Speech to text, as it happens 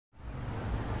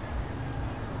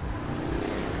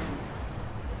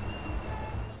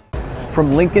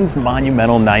From Lincoln's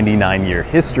monumental 99-year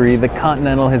history, the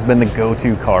Continental has been the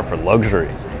go-to car for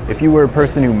luxury. If you were a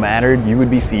person who mattered, you would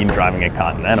be seen driving a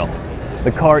Continental.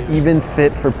 The car even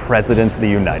fit for presidents of the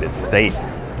United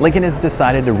States. Lincoln has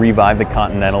decided to revive the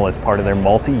Continental as part of their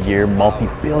multi-year,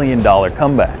 multi-billion-dollar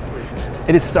comeback.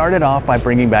 It has started off by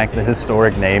bringing back the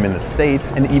historic name in the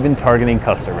States and even targeting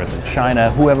customers in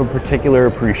China who have a particular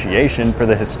appreciation for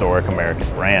the historic American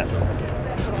brands.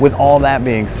 With all that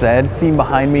being said, seen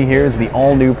behind me here is the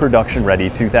all-new production-ready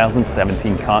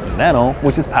 2017 Continental,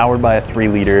 which is powered by a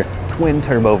 3-liter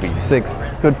twin-turbo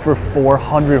V6, good for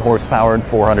 400 horsepower and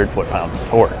 400 foot-pounds of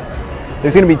torque.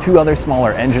 There's going to be 2 other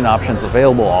smaller engine options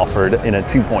available, offered in a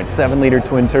 2.7-liter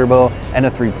twin-turbo and a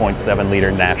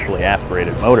 3.7-liter naturally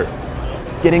aspirated motor.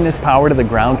 Getting this power to the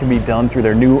ground can be done through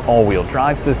their new all-wheel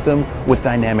drive system with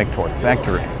dynamic torque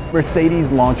vectoring.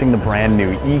 Mercedes launching the brand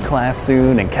new E-Class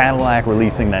soon, and Cadillac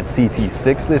releasing that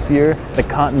CT6 this year, the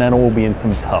Continental will be in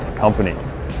some tough company.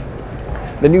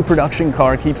 The new production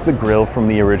car keeps the grille from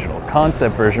the original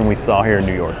concept version we saw here in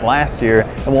New York last year,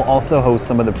 and will also host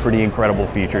some of the pretty incredible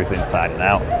features inside and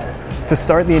out. To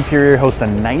start, the interior hosts a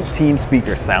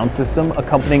 19-speaker sound system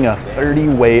accompanying a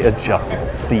 30-way adjustable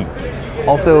seat.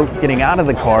 Also, getting out of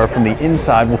the car from the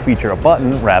inside will feature a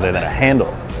button rather than a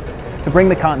handle. To bring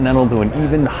the Continental to an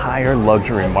even higher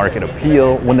luxury market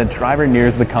appeal, when the driver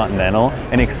nears the Continental,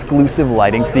 an exclusive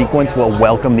lighting sequence will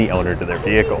welcome the owner to their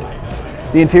vehicle.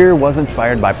 The interior was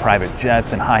inspired by private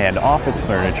jets and high-end office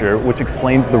furniture, which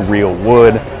explains the real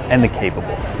wood and the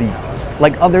capable seats.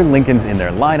 Like other Lincolns in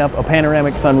their lineup, a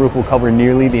panoramic sunroof will cover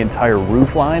nearly the entire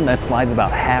roof line that slides about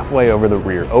halfway over the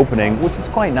rear opening, which is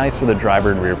quite nice for the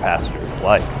driver and rear passengers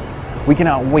alike. We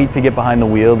cannot wait to get behind the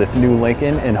wheel of this new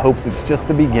Lincoln, and hopes it's just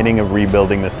the beginning of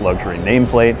rebuilding this luxury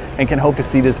nameplate, and can hope to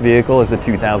see this vehicle as a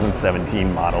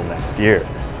 2017 model next year.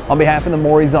 On behalf of the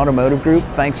Morrie's Automotive Group,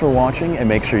 thanks for watching, and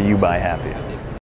make sure you buy happy.